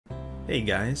Hey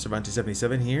guys,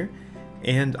 Cervantes77 here,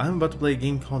 and I'm about to play a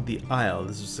game called The Isle.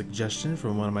 This is a suggestion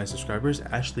from one of my subscribers,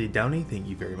 Ashley Downey. Thank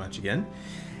you very much again.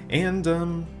 And,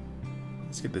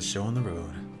 let's get this show on the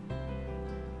road.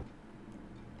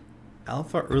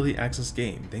 Alpha Early Access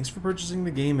Game. Thanks for purchasing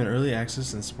the game in early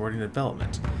access and supporting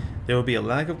development. There will be a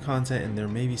lack of content and there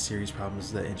may be serious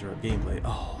problems that interrupt gameplay.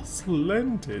 Oh,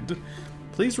 splendid.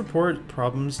 Please report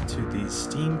problems to the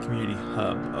Steam Community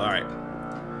Hub. Alright.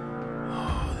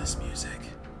 Oh, this music.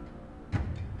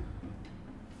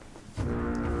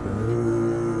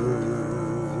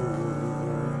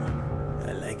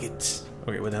 I like it.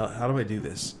 Okay, what the hell? How do I do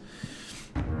this?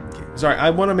 Okay, sorry, I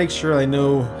want to make sure I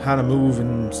know how to move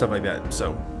and stuff like that.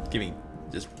 So, give me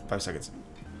just 5 seconds.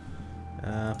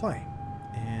 Play.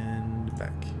 And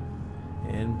back.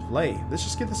 And play. Let's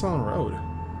just get this on the road.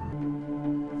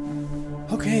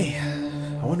 Okay.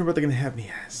 I wonder what they're going to have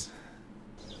me as.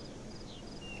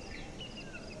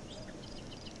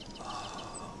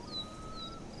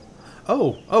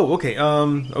 Oh, okay.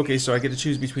 Okay, so I get to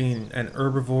choose between an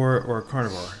herbivore or a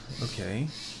carnivore. Okay.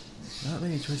 Not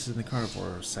many choices in the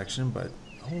carnivore section, but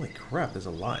holy crap, there's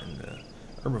a lot in the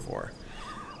herbivore.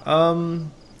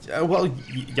 Well,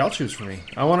 y'all choose for me.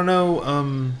 I want to know,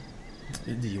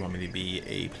 do you want me to be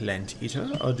a plant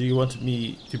eater, or do you want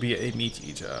me to be a meat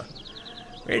eater?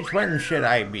 Which one should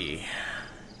I be?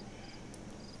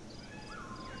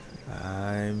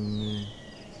 I'm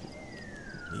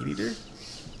meat eater?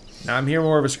 Now I'm here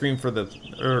more of a screen for the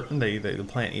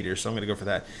plant eater, so I'm gonna go for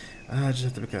that. I just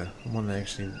have to pick one that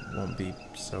actually won't be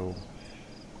so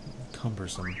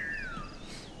cumbersome.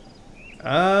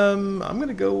 I'm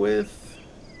gonna go with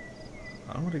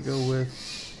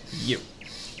you.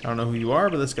 I don't know who you are,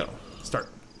 but let's go. Start.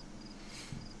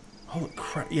 Holy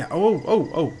crap! Yeah.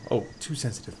 Oh! Too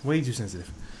sensitive. Way too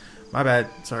sensitive. My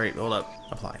bad. Sorry. Hold up.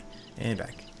 Apply and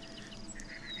back.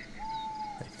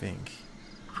 I think.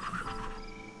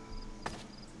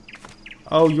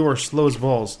 Oh, you are slow as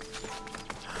balls.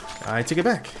 I take it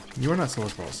back. You are not slow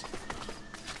as balls.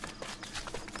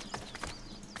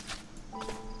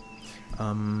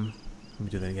 Let me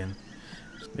do that again.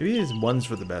 Maybe it's one's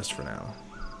for the best for now.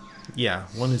 Yeah,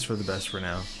 one is for the best for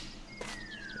now.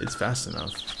 It's fast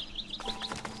enough.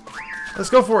 Let's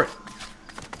go for it.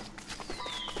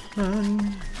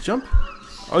 Jump.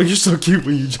 Oh, you're so cute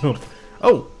when you jump.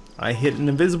 Oh, I hit an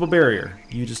invisible barrier.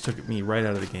 You just took me right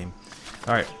out of the game.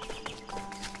 All right.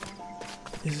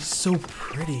 This is so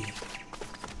pretty.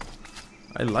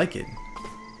 I like it.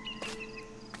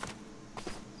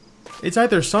 It's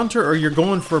either saunter or you're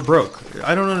going for broke.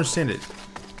 I don't understand it.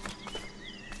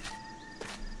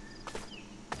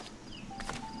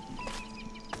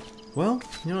 Well,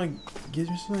 you know, it gives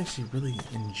me something to actually really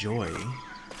enjoy.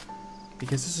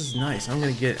 Because this is nice. I'm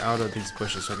going to get out of these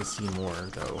bushes so I can see more,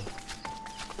 though.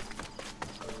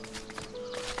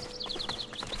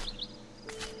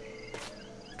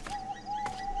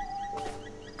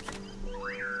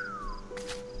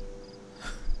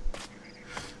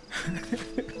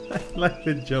 I like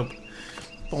the jump.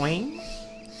 Boing.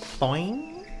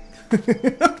 Boing.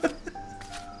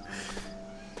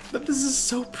 But this is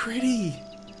so pretty.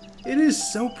 It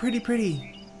is so pretty.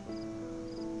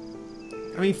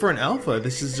 I mean, for an alpha,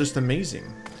 this is just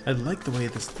amazing. I like the way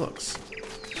this looks.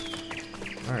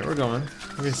 Alright, we're going.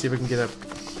 We're going to see if we can get up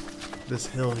this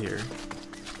hill here.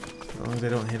 As long as I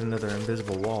don't hit another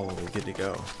invisible wall, we're good to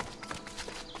go.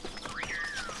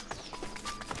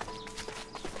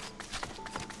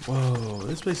 Whoa,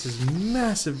 this place is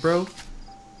massive, bro.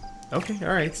 Okay,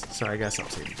 alright. Sorry, I gotta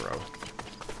stop saying bro.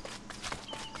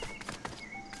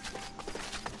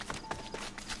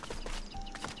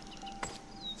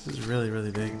 This is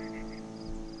really big.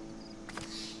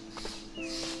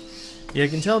 Yeah, I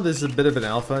can tell this is a bit of an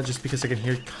alpha just because I can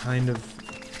hear kind of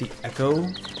the echo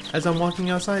as I'm walking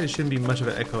outside. It shouldn't be much of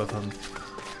an echo if I'm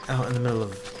out in the middle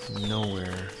of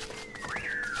nowhere.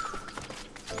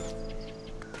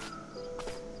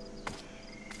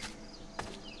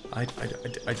 I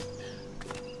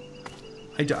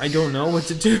don't know what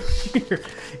to do here.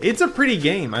 It's a pretty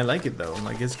game. I like it though.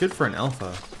 Like, it's good for an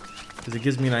alpha because it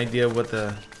gives me an idea of what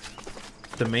the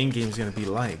main game is going to be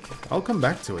like. I'll come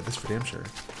back to it. That's for damn sure.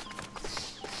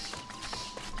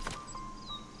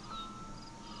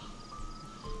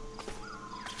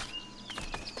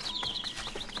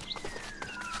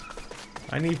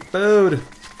 I need food.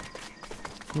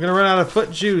 I'm gonna run out of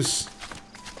foot juice.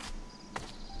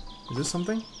 Is this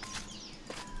something?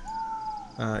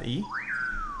 E?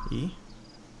 E?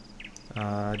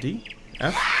 D?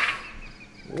 F?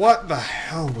 What the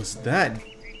hell was that?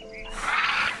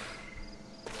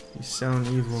 You sound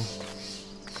evil.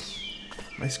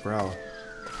 Nice growl.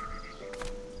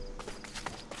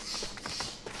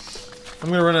 I'm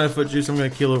gonna run out of foot juice. I'm gonna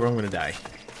keel over. I'm gonna die.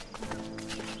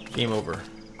 Game over.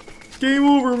 Game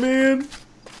over, man.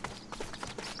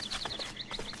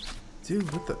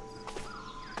 Dude, what the?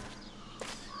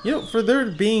 You know, for there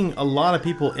being a lot of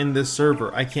people in this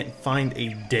server, I can't find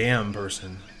a damn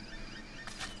person.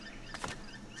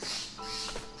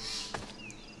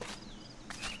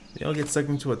 They all get stuck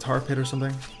into a tar pit or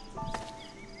something.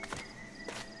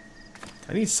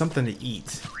 I need something to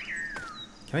eat.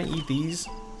 Can I eat these?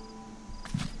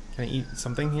 Can I eat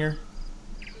something here?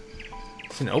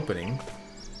 It's an opening.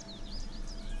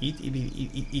 Eat, eat, eat,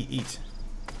 eat, eat, eat, eat.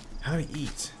 How do I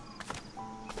eat?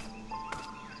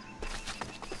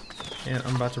 And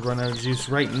I'm about to run out of juice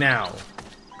right now.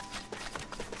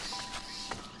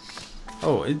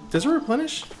 Oh, does it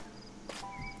replenish?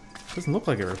 Doesn't look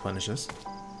like it replenishes.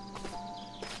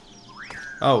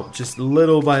 Oh, just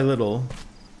little by little.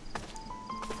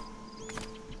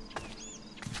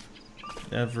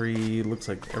 Looks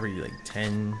like every like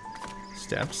 10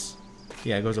 steps.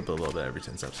 Yeah, it goes up a little bit every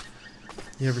 10 steps.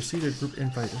 You have received a group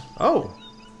invite. Oh!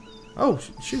 Oh,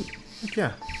 shoot. Heck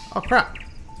yeah. Oh, crap.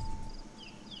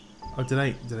 Oh, did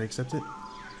I accept it?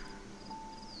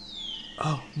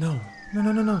 Oh, no. No,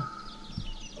 no, no, no.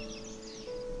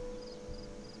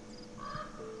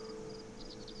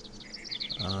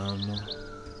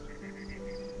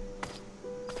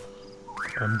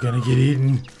 I'm gonna get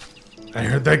eaten. I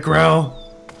heard that growl.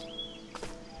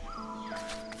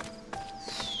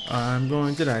 I'm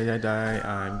going to die, die, die.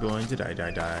 I'm going to die,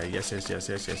 die, die. Yes, yes, yes,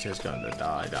 yes, yes, yes. Gonna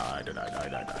die, die, die, die,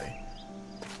 die, die.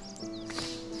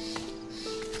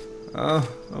 Oh,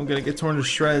 I'm gonna get torn to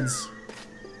shreds.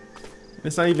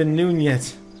 It's not even noon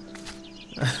yet.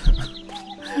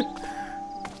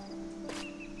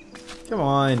 Come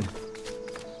on.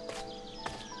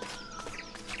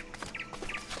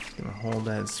 Gonna hold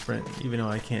that sprint, even though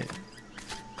I can't.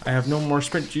 I have no more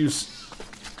sprint juice.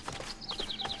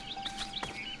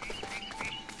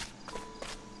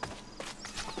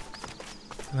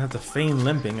 I have to feign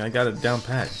limping. I got it down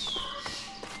pat.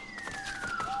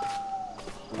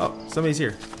 Oh, somebody's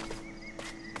here.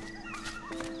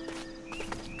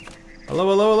 Hello,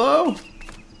 hello, hello?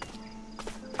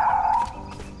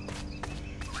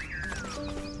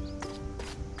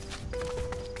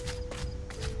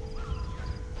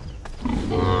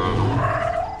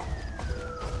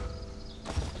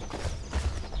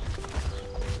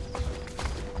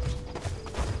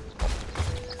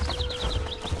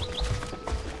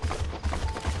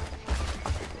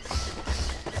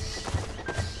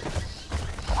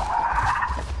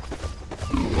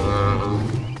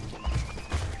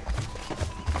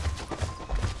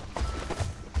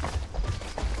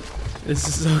 This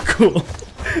is so cool.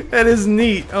 That is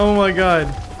neat. Oh my god.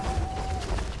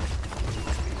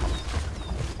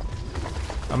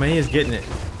 I mean, he is getting it.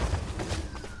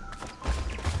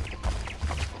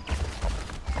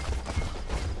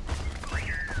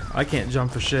 I can't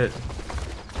jump for shit.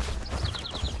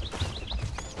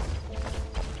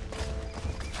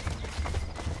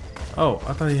 Oh,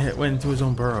 I thought he went into his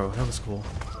own burrow. That was cool.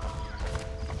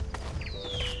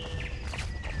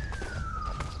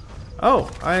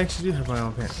 Oh, I actually do have my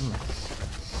own pants.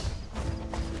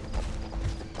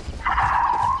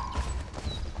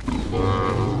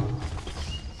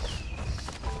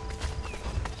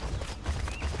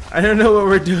 I don't know what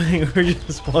we're doing. We're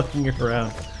just walking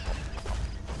around.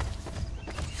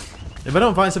 If I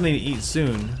don't find something to eat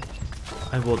soon,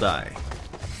 I will die.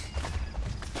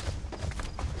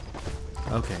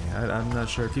 Okay, I'm not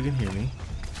sure if you can hear me.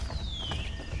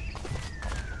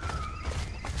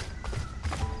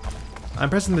 I'm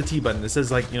pressing the T button. It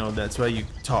says, like, you know, that's why you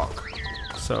talk.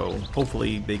 So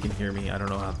hopefully they can hear me. I don't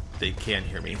know how they can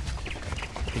hear me,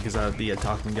 because I would be a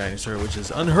talking dinosaur, which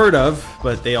is unheard of,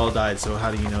 but they all died, so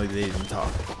how do you know they didn't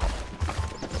talk?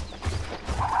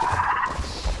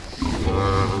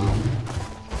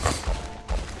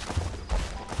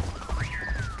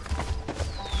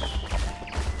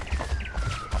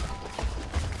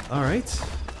 Alright.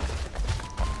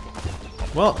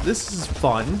 Well, this is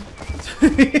fun.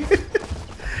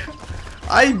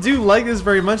 I do like this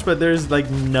very much, but there's like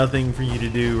nothing for you to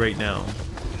do right now.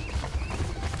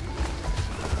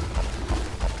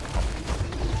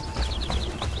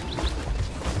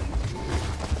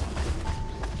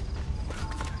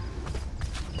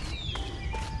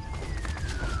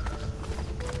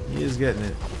 He is getting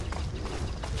it.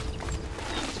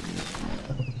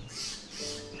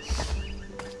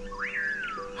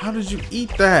 How did you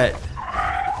eat that?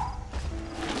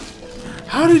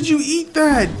 How did you eat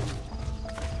that?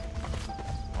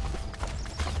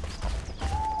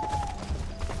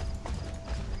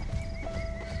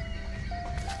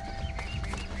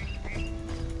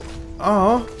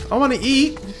 Oh, I want to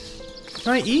eat.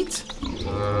 Can I eat?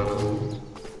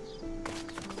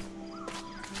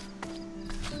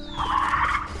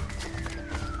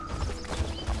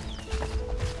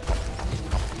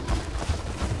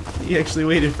 He actually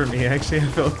waited for me. Actually,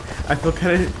 I feel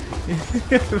kind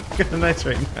of nice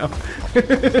right now.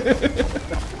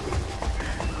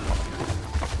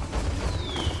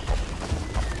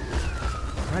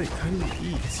 How do you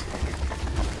eat?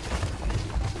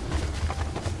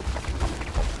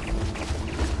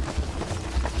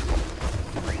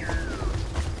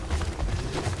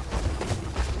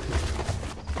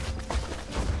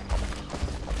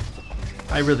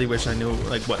 I really wish I knew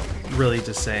like what really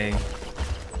to say.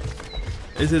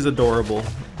 This is adorable.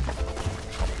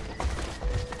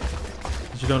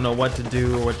 But you don't know what to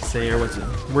do or what to say or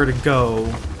where to go.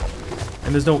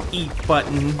 And there's no eat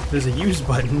button. There's a use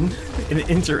button, an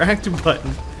interact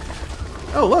button.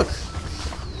 Oh look,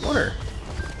 water.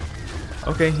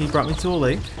 Okay, he brought me to a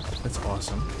lake. That's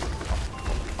awesome.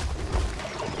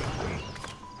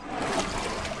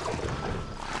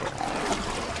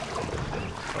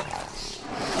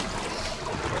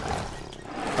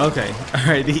 Okay,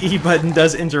 alright, the E button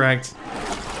does interact.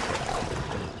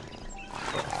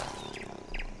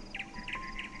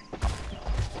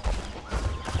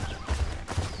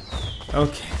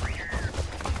 Okay.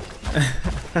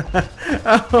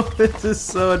 Oh, this is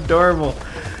so adorable.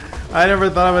 I never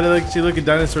thought I would actually look at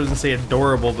dinosaurs and say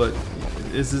adorable, but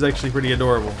this is actually pretty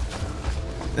adorable.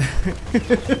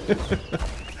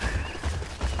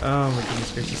 Oh my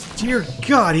goodness gracious. Dear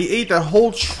God, he ate that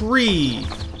whole tree!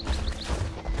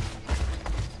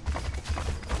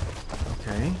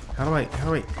 Okay, how do I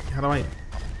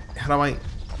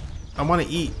want to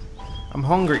eat. I'm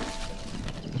hungry.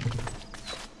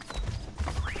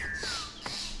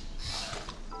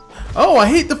 Oh, I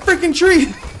hate the freaking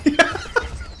tree!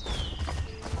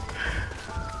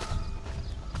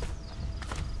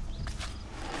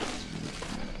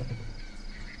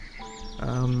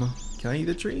 Can I eat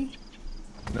the tree?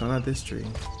 No, not this tree.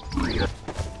 Can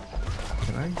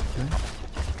I?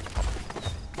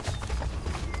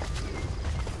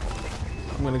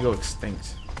 I'm gonna go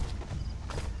extinct.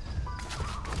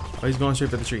 Oh, he's going straight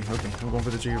for the tree. Okay, I'm going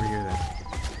for the tree over here then.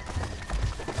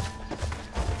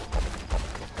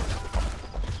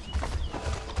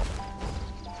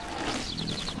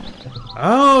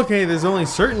 Oh, okay, there's only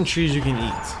certain trees you can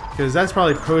eat. Because that's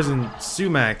probably frozen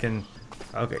sumac and...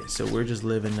 Okay, so we're just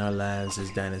living our lives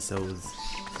as dinosaurs.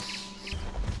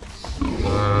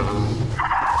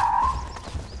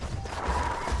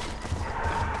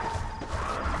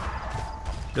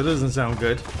 That doesn't sound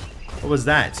good. What was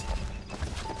that?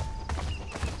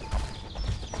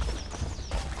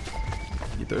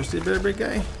 You thirsty, big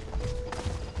guy?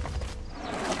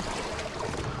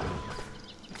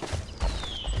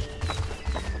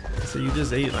 So you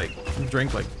just ate like, you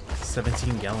drank like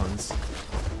 17 gallons.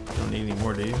 You don't need any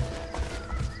more, do you?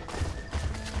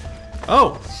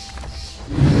 Oh!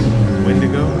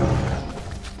 Wendigo.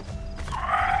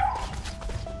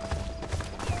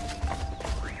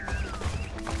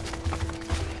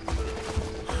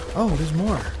 Oh, there's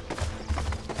more.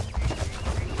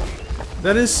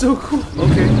 That is so cool.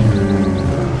 Okay.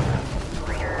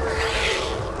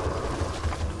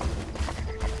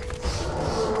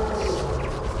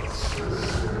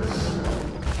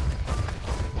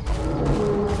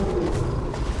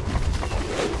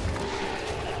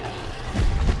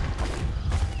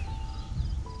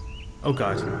 Oh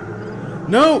God.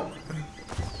 No!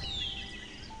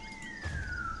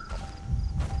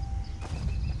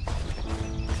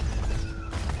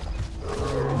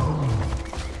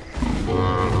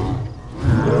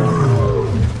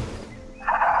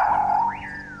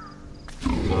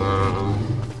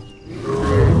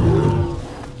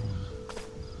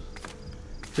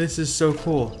 This is so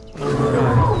cool. Oh my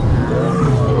God.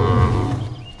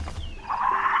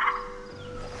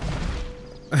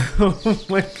 Oh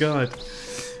my God.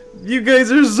 You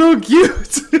guys are so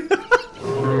cute.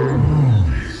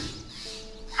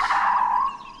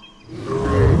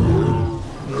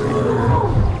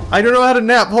 I don't know how to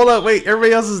nap. Hold up. Wait.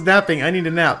 Everybody else is napping. I need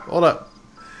a nap. Hold up.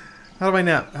 How do I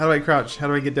nap? How do I crouch? How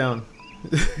do I get down?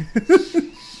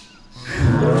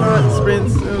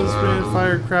 Sprint,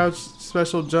 fire, crouch,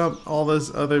 special jump, all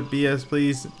this other BS,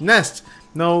 please. Nest!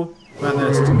 No, not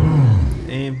nest.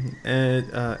 Aim,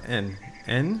 N.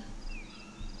 N?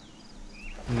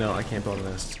 No, I can't build a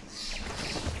nest.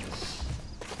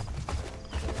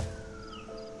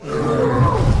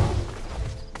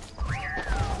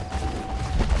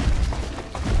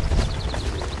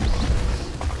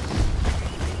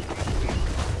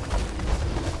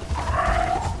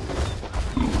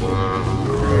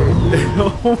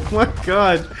 Oh my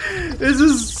god. This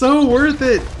is so worth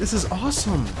it. This is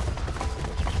awesome.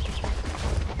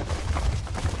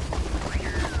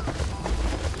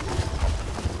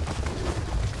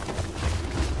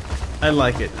 I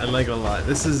like it. I like it a lot.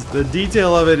 This is, the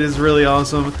detail of it is really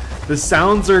awesome. The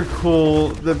sounds are cool.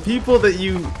 The people that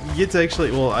you get to actually,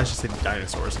 well, I should say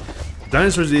dinosaurs.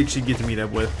 Dinosaurs you actually get to meet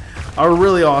up with are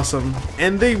really awesome.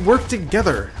 And they work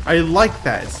together. I like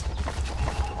that.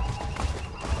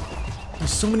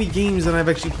 There's so many games that I've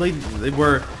actually played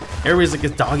where everybody's like a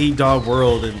dog-eat-dog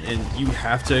world and you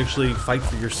have to actually fight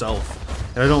for yourself.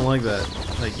 And I don't like that.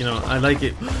 Like, you know, I like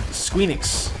it.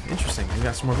 Squeenix. Interesting. We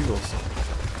got some more people.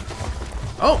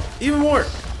 Oh, even more!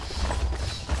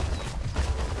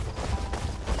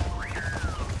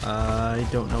 I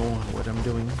don't know what I'm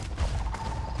doing.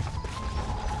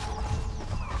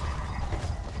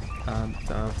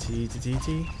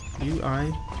 T-T-T-U-I-L-R.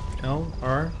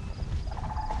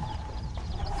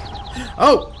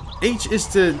 Oh! H is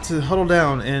to huddle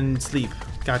down and sleep.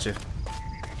 Gotcha.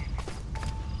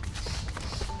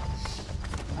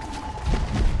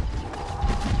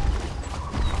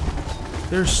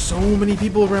 There's so many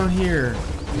people around here.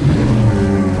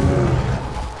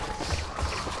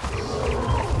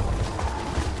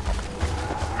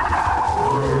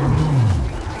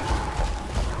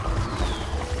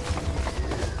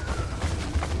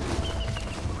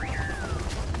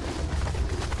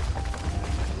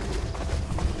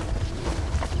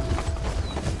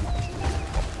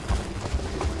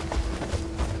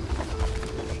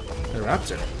 The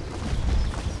raptor.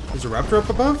 There's a raptor up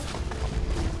above?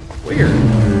 Where?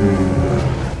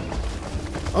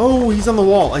 Oh, he's on the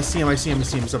wall. I see him, I see him, I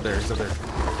see him. He's up there, he's up there.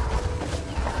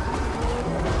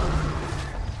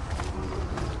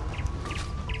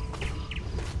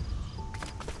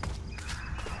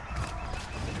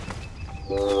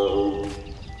 Oh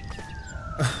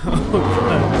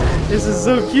god, this is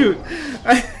so cute.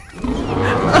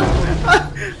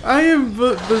 I am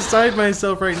beside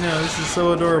myself right now. This is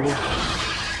so adorable.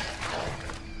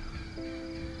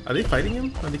 Are they fighting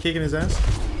him? Are they kicking his ass?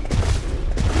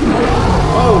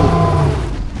 Oh!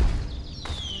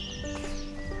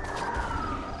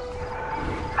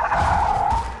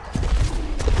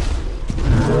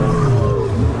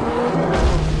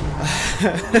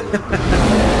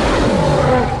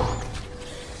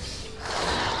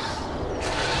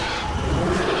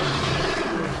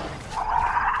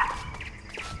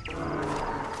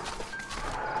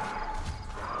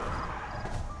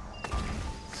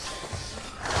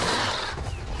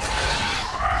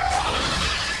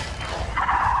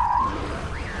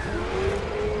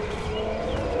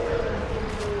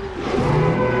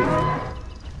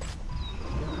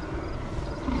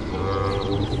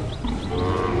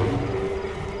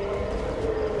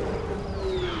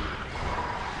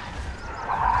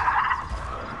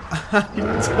 I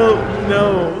don't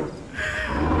know.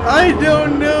 I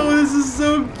don't know. This is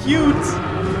so cute.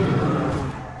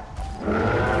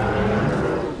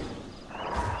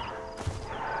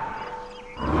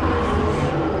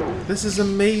 This is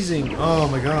amazing. Oh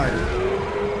my god.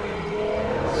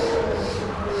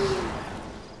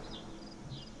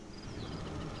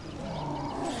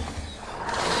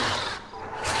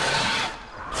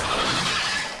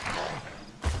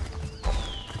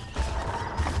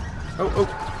 Oh, oh.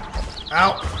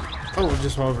 Ow! Oh, it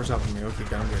just fell over top of me. Okay,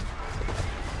 down good.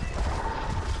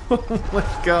 Oh my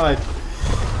god.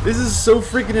 This is so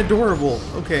freaking adorable.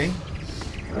 Okay.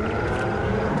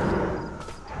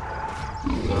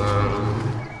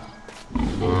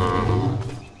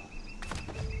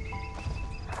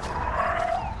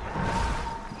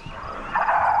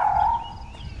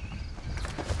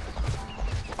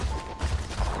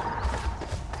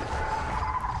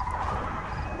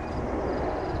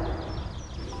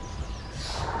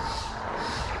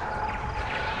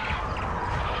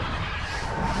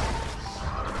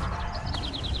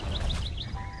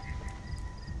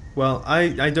 Well,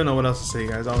 I don't know what else to say,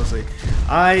 guys, honestly.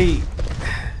 I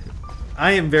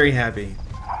am very happy.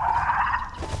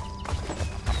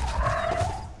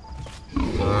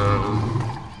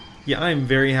 Yeah, I am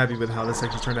very happy with how this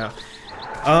actually turned out.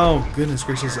 Oh, goodness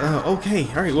gracious. Okay,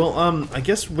 alright, well, I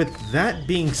guess with that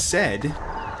being said,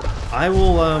 I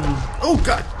will, oh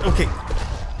god, okay.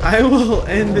 I will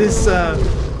end this,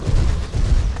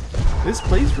 this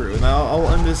playthrough, and I'll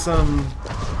end this,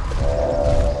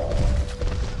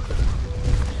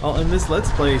 I'll end this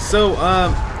Let's Play. So,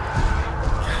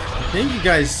 thank you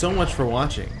guys so much for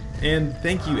watching. And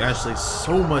thank you, Ashley,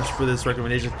 so much for this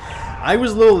recommendation. I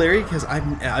was a little leery because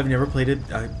I've never played a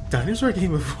dinosaur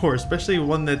game before, especially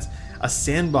one that's a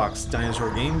sandbox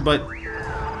dinosaur game, but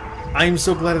I'm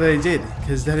so glad that I did,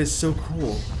 because that is so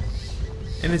cool.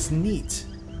 And it's neat.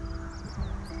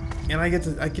 And I get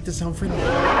to sound friendly.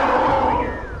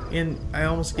 And I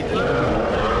almost get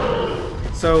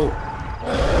eaten. So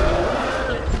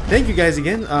thank you guys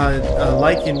again.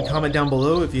 Like and comment down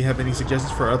below if you have any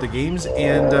suggestions for other games.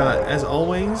 And as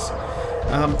always,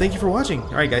 thank you for watching.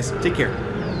 Alright guys, take care.